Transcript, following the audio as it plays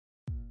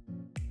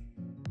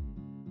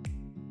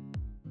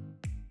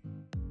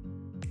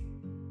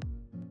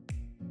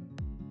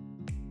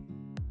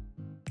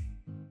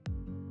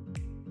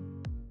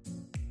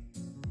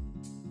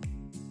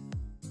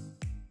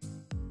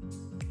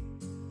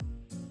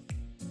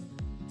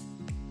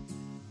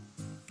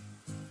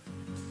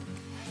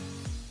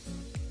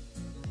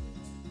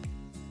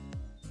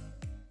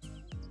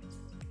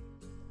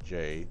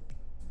Jay.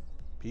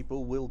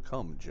 People will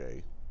come,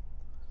 Jay.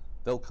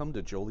 They'll come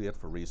to Joliet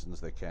for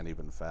reasons they can't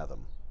even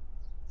fathom.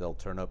 They'll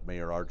turn up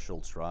Mayor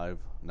Archult's Drive,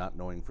 not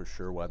knowing for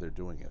sure why they're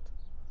doing it.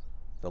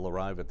 They'll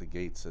arrive at the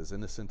gates as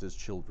innocent as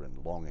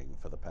children longing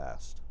for the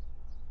past.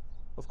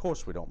 Of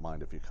course we don't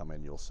mind if you come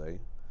in, you'll say.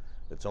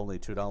 It's only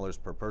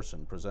 $2 per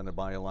person, presented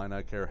by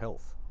Illini Care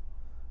Health.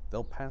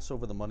 They'll pass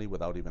over the money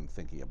without even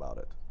thinking about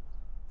it,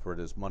 for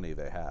it is money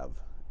they have,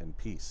 and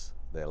peace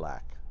they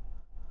lack.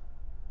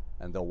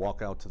 And they'll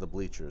walk out to the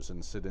bleachers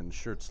and sit in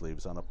shirt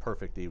sleeves on a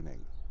perfect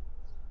evening.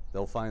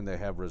 They'll find they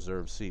have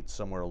reserved seats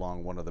somewhere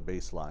along one of the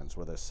baselines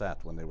where they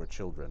sat when they were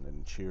children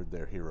and cheered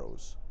their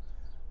heroes.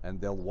 And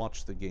they'll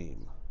watch the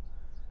game,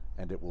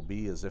 and it will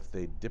be as if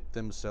they dipped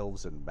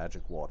themselves in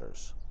magic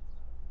waters.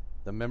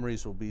 The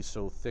memories will be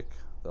so thick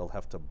they'll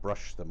have to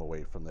brush them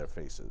away from their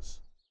faces.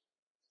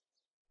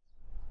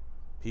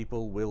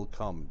 People will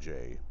come,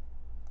 Jay.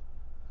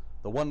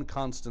 The one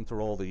constant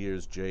through all the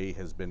years, Jay,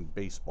 has been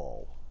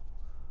baseball.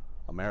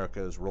 America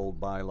has rolled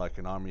by like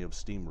an army of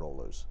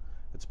steamrollers.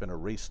 It's been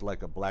erased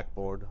like a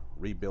blackboard,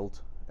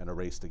 rebuilt, and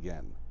erased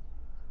again.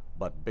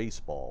 But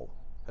baseball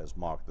has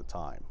marked the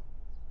time.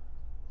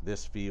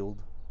 This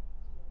field,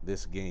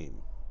 this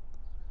game,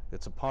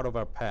 it's a part of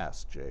our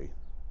past, Jay.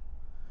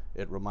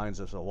 It reminds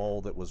us of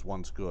all that was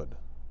once good,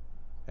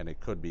 and it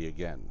could be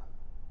again.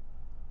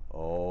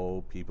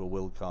 Oh, people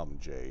will come,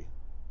 Jay.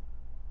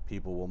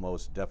 People will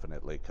most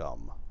definitely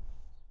come.